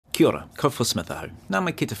Kia ora, ko whasmithahu. Nā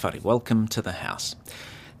mai ki te whare, welcome to the House.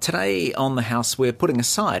 Today on the House we're putting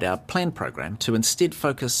aside our planned program to instead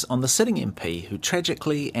focus on the sitting MP who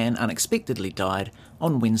tragically and unexpectedly died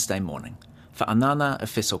on Wednesday morning, Whaanana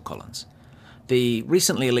Efeso Collins. The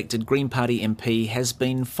recently elected Green Party MP has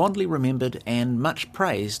been fondly remembered and much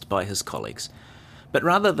praised by his colleagues. But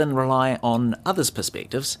rather than rely on others'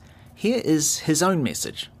 perspectives, here is his own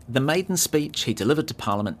message, the maiden speech he delivered to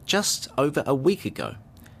Parliament just over a week ago.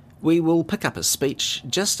 We will pick up his speech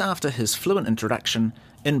just after his fluent introduction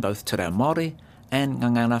in both Te Reo Māori and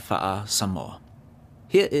Ngangana Wha'a Samoa.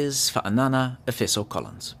 Here is Whaanana Efeso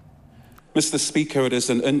Collins. Mr. Speaker, it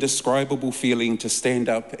is an indescribable feeling to stand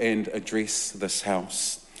up and address this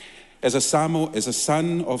House. As a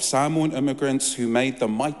son of Samoan immigrants who made the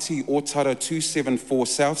mighty Otara 274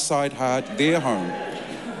 Southside Hard their home,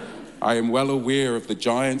 I am well aware of the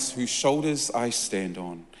giants whose shoulders I stand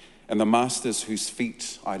on and the masters whose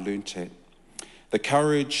feet I learnt at. The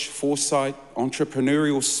courage, foresight,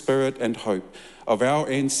 entrepreneurial spirit and hope of our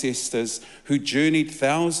ancestors who journeyed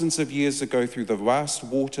thousands of years ago through the vast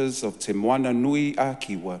waters of Te Moana Nui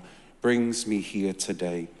Akiwa brings me here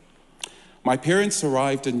today. My parents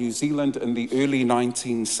arrived in New Zealand in the early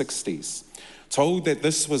 1960s. Told that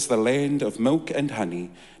this was the land of milk and honey,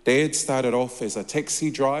 Dad started off as a taxi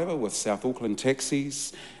driver with South Auckland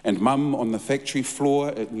Taxis and Mum on the factory floor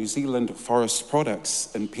at New Zealand Forest Products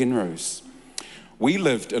in Penrose. We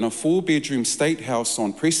lived in a 4-bedroom state house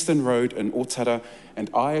on Preston Road in Otara, and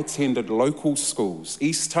I attended local schools,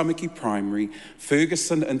 East Tamaki Primary,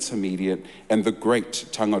 Ferguson Intermediate and the great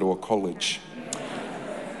Tangaroa College.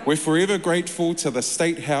 We're forever grateful to the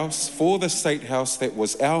State House, for the State House that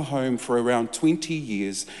was our home for around 20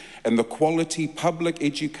 years, and the quality public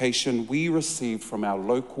education we received from our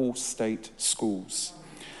local state schools.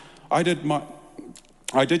 I did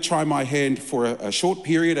try my hand for a short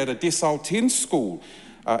period at a Decile 10 school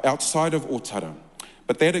outside of Otara,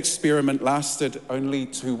 but that experiment lasted only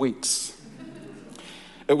 2 weeks.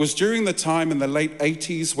 It was during the time in the late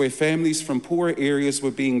 80s where families from poorer areas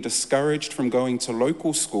were being discouraged from going to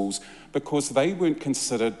local schools because they weren't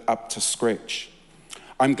considered up to scratch.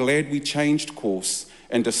 I'm glad we changed course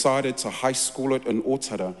and decided to high school it in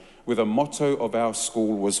Otara, where the motto of our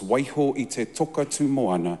school was Waiho I te toka tu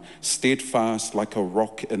moana, steadfast like a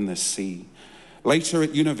rock in the sea. Later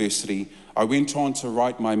at university, I went on to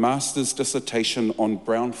write my master's dissertation on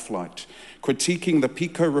brown flight, critiquing the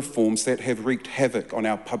PICO reforms that have wreaked havoc on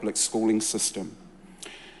our public schooling system.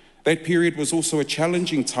 That period was also a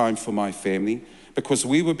challenging time for my family because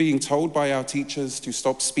we were being told by our teachers to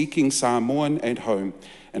stop speaking Samoan at home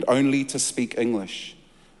and only to speak English.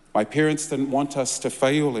 My parents didn't want us to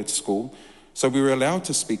fail at school, so we were allowed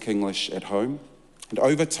to speak English at home, and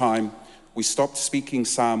over time, we stopped speaking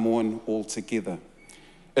Samoan altogether.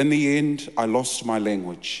 In the end, I lost my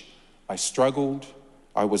language. I struggled,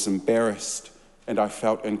 I was embarrassed, and I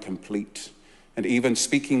felt incomplete. And even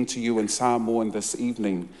speaking to you in Samoan this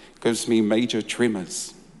evening gives me major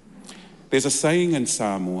tremors. There's a saying in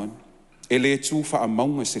Samoan, e le tū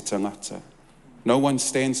whaamaunga se tangata. No one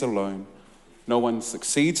stands alone, no one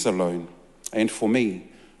succeeds alone, and for me,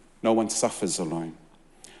 no one suffers alone.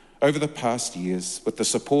 Over the past years, with the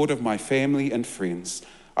support of my family and friends,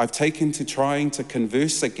 I've taken to trying to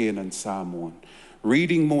converse again in Samoan,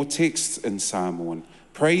 reading more texts in Samoan,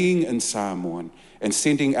 praying in Samoan, and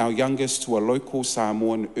sending our youngest to a local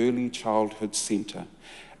Samoan early childhood centre.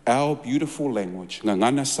 Our beautiful language,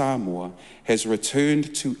 Ngangana Samoa, has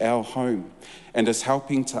returned to our home and is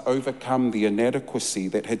helping to overcome the inadequacy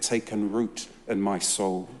that had taken root in my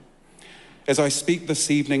soul. As I speak this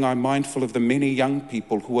evening, I'm mindful of the many young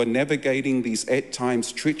people who are navigating these at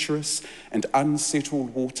times treacherous and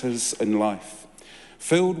unsettled waters in life,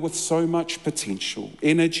 filled with so much potential,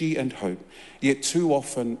 energy and hope, yet too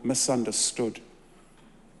often misunderstood.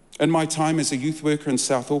 In my time as a youth worker in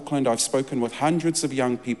South Auckland, I've spoken with hundreds of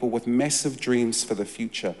young people with massive dreams for the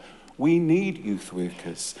future. We need youth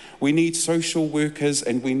workers, we need social workers,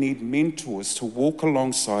 and we need mentors to walk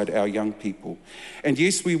alongside our young people. And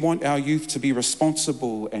yes, we want our youth to be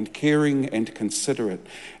responsible and caring and considerate.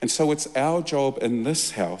 And so it's our job in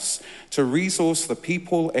this House to resource the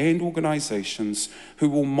people and organisations who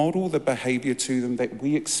will model the behaviour to them that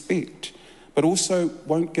we expect, but also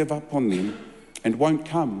won't give up on them and won't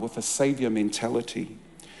come with a saviour mentality.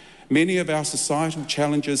 Many of our societal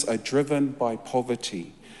challenges are driven by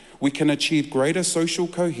poverty. We can achieve greater social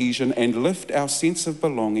cohesion and lift our sense of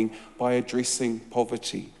belonging by addressing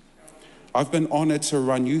poverty. I've been honoured to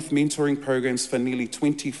run youth mentoring programs for nearly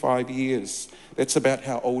 25 years. That's about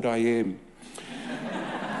how old I am.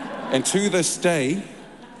 And to this day,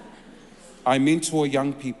 I mentor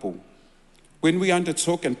young people. When we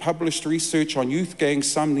undertook and published research on youth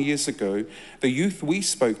gangs some years ago, the youth we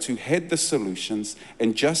spoke to had the solutions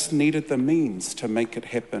and just needed the means to make it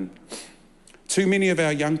happen. Too many of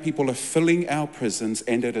our young people are filling our prisons,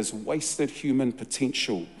 and it is wasted human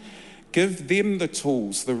potential. Give them the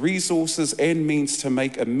tools, the resources and means to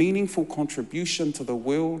make a meaningful contribution to the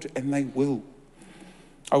world, and they will.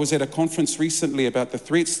 I was at a conference recently about the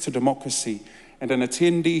threats to democracy, and an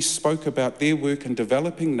attendee spoke about their work in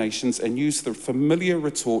developing nations and used the familiar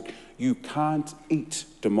retort, "You can't eat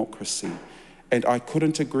democracy." And I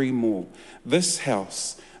couldn't agree more. This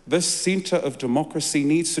house, this centre of democracy,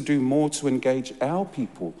 needs to do more to engage our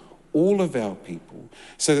people, all of our people,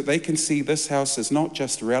 so that they can see this house as not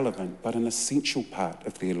just relevant, but an essential part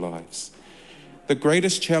of their lives. The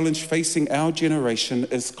greatest challenge facing our generation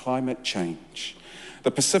is climate change. The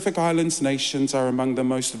Pacific Islands nations are among the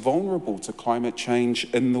most vulnerable to climate change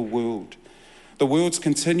in the world. The world's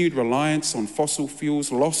continued reliance on fossil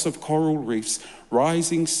fuels, loss of coral reefs,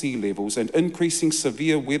 rising sea levels, and increasing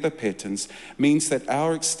severe weather patterns means that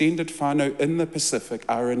our extended whānau in the Pacific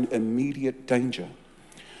are in immediate danger.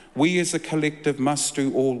 We as a collective must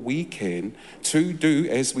do all we can to do,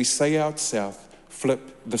 as we say out south,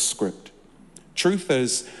 flip the script. Truth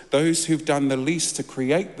is, those who've done the least to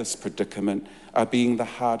create this predicament are being the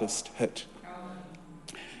hardest hit.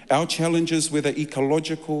 Our challenges, whether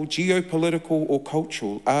ecological, geopolitical, or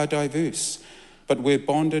cultural, are diverse, but we're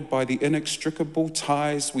bonded by the inextricable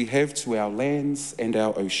ties we have to our lands and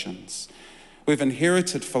our oceans. We've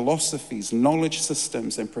inherited philosophies, knowledge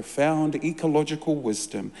systems, and profound ecological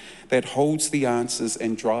wisdom that holds the answers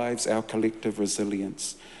and drives our collective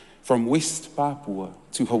resilience, from West Papua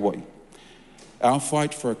to Hawaii. Our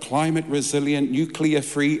fight for a climate-resilient,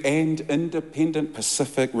 nuclear-free, and independent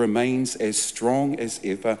Pacific remains as strong as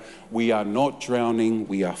ever. We are not drowning,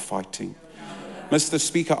 we are fighting. Mr.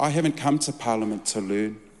 Speaker, I haven't come to Parliament to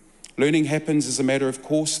learn. Learning happens as a matter of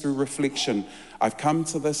course through reflection. I've come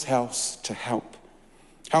to this house to help.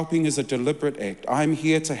 Helping is a deliberate act. I'm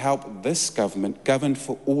here to help this government govern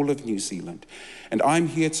for all of New Zealand. And I'm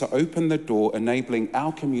here to open the door, enabling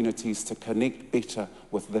our communities to connect better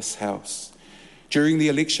with this house. During the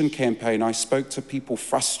election campaign, I spoke to people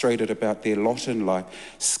frustrated about their lot in life,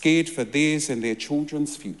 scared for theirs and their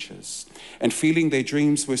children's futures, and feeling their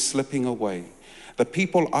dreams were slipping away. The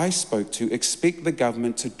people I spoke to expect the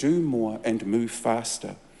government to do more and move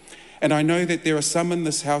faster. And I know that there are some in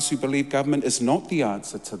this house who believe government is not the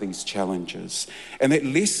answer to these challenges, and that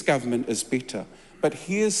less government is better. But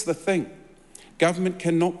here's the thing. Government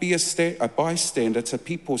cannot be a bystander to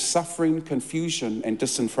people's suffering, confusion, and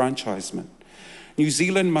disenfranchisement. New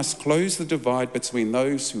Zealand must close the divide between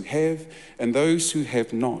those who have and those who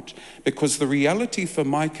have not, because the reality for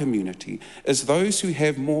my community is those who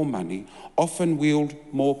have more money often wield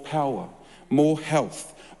more power, more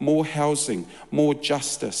health, more housing, more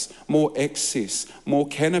justice, more access, more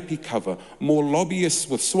canopy cover, more lobbyists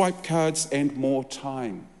with swipe cards, and more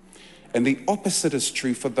time. And the opposite is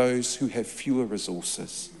true for those who have fewer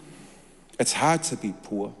resources. It's hard to be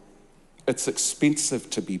poor. It's expensive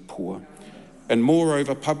to be poor. And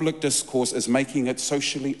moreover, public discourse is making it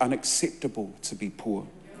socially unacceptable to be poor.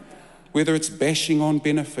 Whether it's bashing on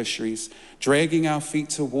beneficiaries, dragging our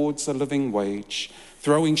feet towards a living wage,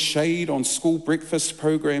 throwing shade on school breakfast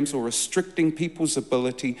programs, or restricting people's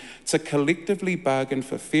ability to collectively bargain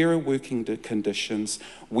for fairer working conditions,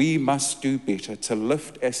 we must do better to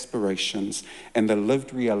lift aspirations and the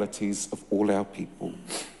lived realities of all our people.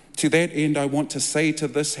 To that end, I want to say to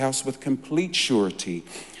this House with complete surety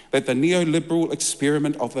that the neoliberal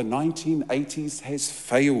experiment of the 1980s has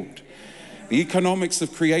failed. The economics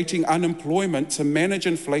of creating unemployment to manage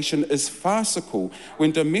inflation is farcical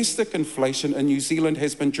when domestic inflation in New Zealand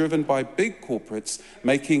has been driven by big corporates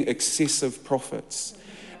making excessive profits.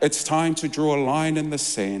 It's time to draw a line in the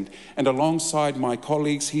sand, and alongside my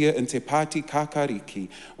colleagues here in Te Pāti Kakariki,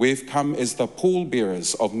 we've come as the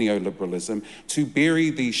pallbearers of neoliberalism to bury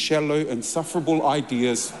these shallow, insufferable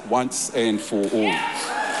ideas once and for all.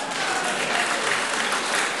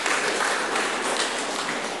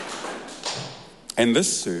 And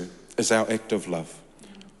this, sir, is our act of love.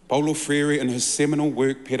 Paulo Freire, in his seminal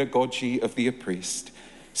work, Pedagogy of the Oppressed,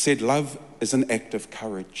 said love is an act of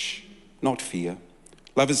courage, not fear.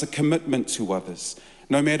 Love is a commitment to others.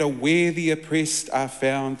 No matter where the oppressed are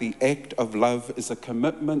found, the act of love is a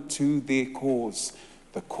commitment to their cause,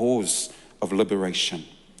 the cause of liberation.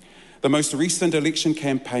 The most recent election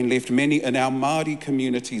campaign left many in our Māori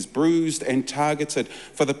communities bruised and targeted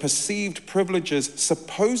for the perceived privileges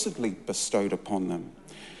supposedly bestowed upon them.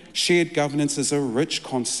 shared governance is a rich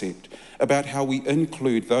concept about how we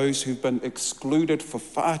include those who've been excluded for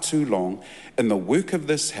far too long in the work of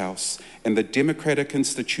this House and the democratic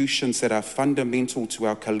institutions that are fundamental to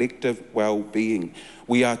our collective well-being.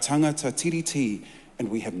 We are tangata tiriti, and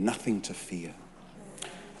we have nothing to fear.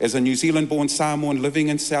 As a New Zealand-born Samoan living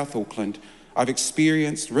in South Auckland, I've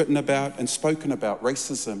experienced, written about, and spoken about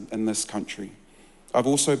racism in this country. I've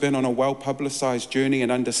also been on a well-publicised journey in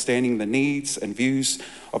understanding the needs and views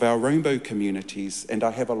of our rainbow communities, and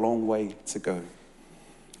I have a long way to go.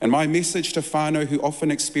 And my message to whānau who often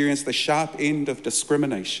experience the sharp end of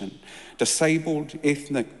discrimination, disabled,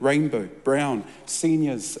 ethnic, rainbow, brown,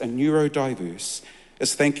 seniors, and neurodiverse,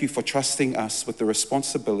 is thank you for trusting us with the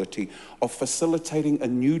responsibility of facilitating a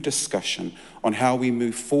new discussion on how we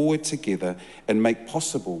move forward together and make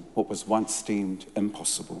possible what was once deemed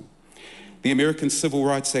impossible. The American civil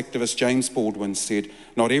rights activist James Baldwin said,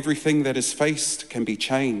 "Not everything that is faced can be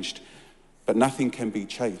changed, but nothing can be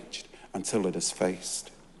changed until it is faced."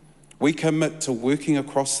 We commit to working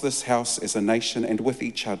across this House as a nation and with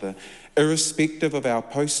each other, irrespective of our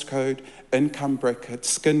postcode, income bracket,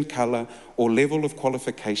 skin colour, or level of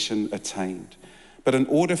qualification attained. But in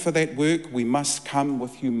order for that work, we must come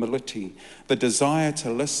with humility, the desire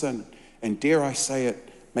to listen, and dare I say it,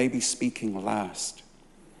 maybe speaking last.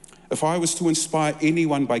 If I was to inspire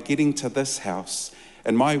anyone by getting to this House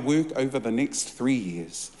and my work over the next 3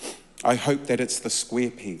 years, I hope that it's the square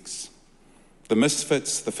pegs, the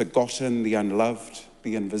misfits, the forgotten, the unloved,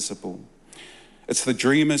 the invisible. It's the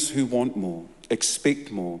dreamers who want more, expect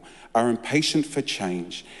more, are impatient for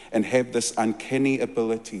change, and have this uncanny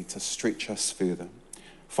ability to stretch us further.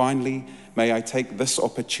 Finally, may I take this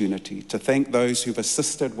opportunity to thank those who've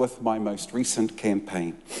assisted with my most recent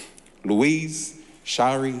campaign. Louise,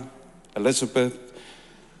 Shari, Elizabeth,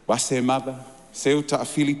 Wase Mother, Seu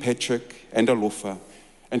Ta'awhili Patrick, and Alofa.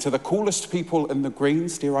 And to the coolest people in the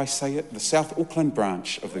Greens, dare I say it, the South Auckland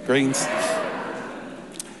branch of the Greens,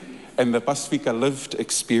 and the Pasifika Lived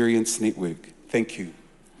Experience Network, thank you.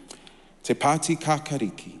 Te Pāti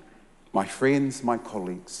Kākariki, my friends, my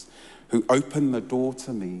colleagues, who opened the door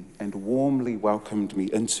to me and warmly welcomed me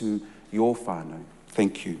into your whānau,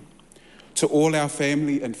 thank you. To all our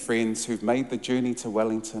family and friends who've made the journey to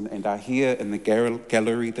Wellington and are here in the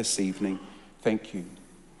gallery this evening, thank you.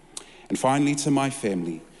 And finally to my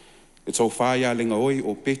family, it's o whāia lingaoi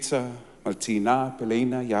o peta, maltina,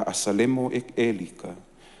 pelena, ya asalemo ek elika.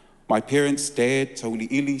 My parents, Dad, Tauli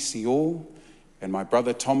Ili Sio, and my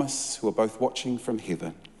brother Thomas, who are both watching from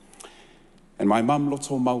heaven. And my mum,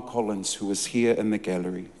 Loto Mau Collins, who is here in the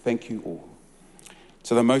gallery, thank you all.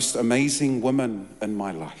 To the most amazing women in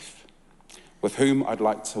my life, with whom I'd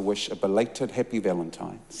like to wish a belated happy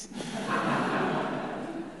Valentine's.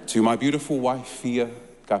 To my beautiful wife, Fia,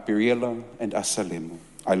 Gabriela, and Asalemo,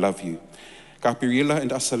 I love you. Gabriela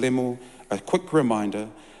and Asalemo, a quick reminder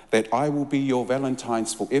that I will be your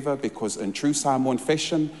Valentine's forever, because in true Samoan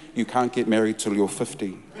fashion, you can't get married till you're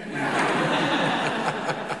 50.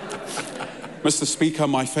 Mr. Speaker,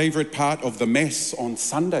 my favourite part of the Mass on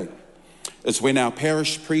Sunday is when our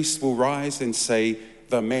parish priest will rise and say,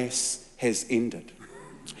 "The Mass has ended."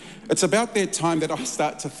 It's about that time that I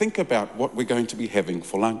start to think about what we're going to be having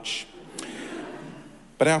for lunch.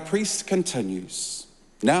 But our priest continues,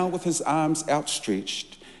 now with his arms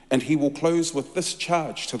outstretched, and he will close with this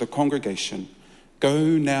charge to the congregation: "Go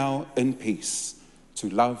now in peace to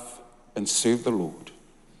love and serve the Lord."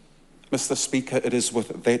 Mr. Speaker, it is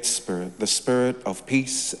with that spirit, the spirit of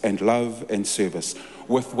peace and love and service,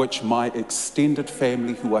 with which my extended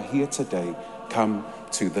family who are here today come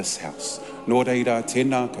to this House. Nō reira,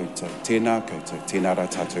 tēnā koutou, tēnā koutou, tēnā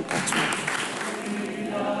rā tātou katoa.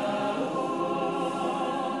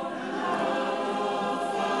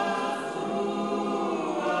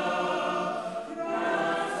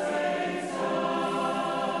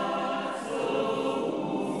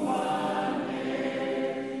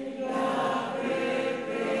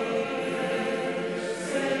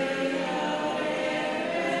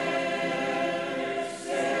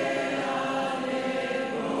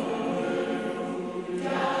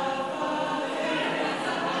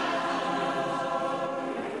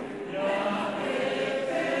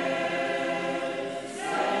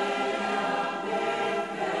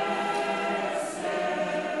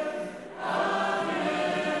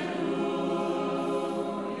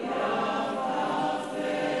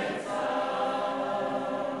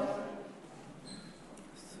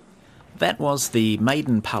 That was the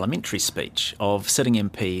maiden parliamentary speech of sitting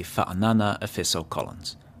MP Whaanana Efeso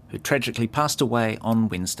Collins, who tragically passed away on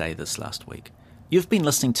Wednesday this last week. You've been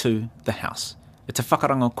listening to The House. E te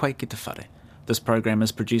whakarango koe ki te whare. This program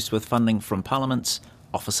is produced with funding from Parliament's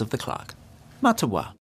Office of the Clerk. Matawa.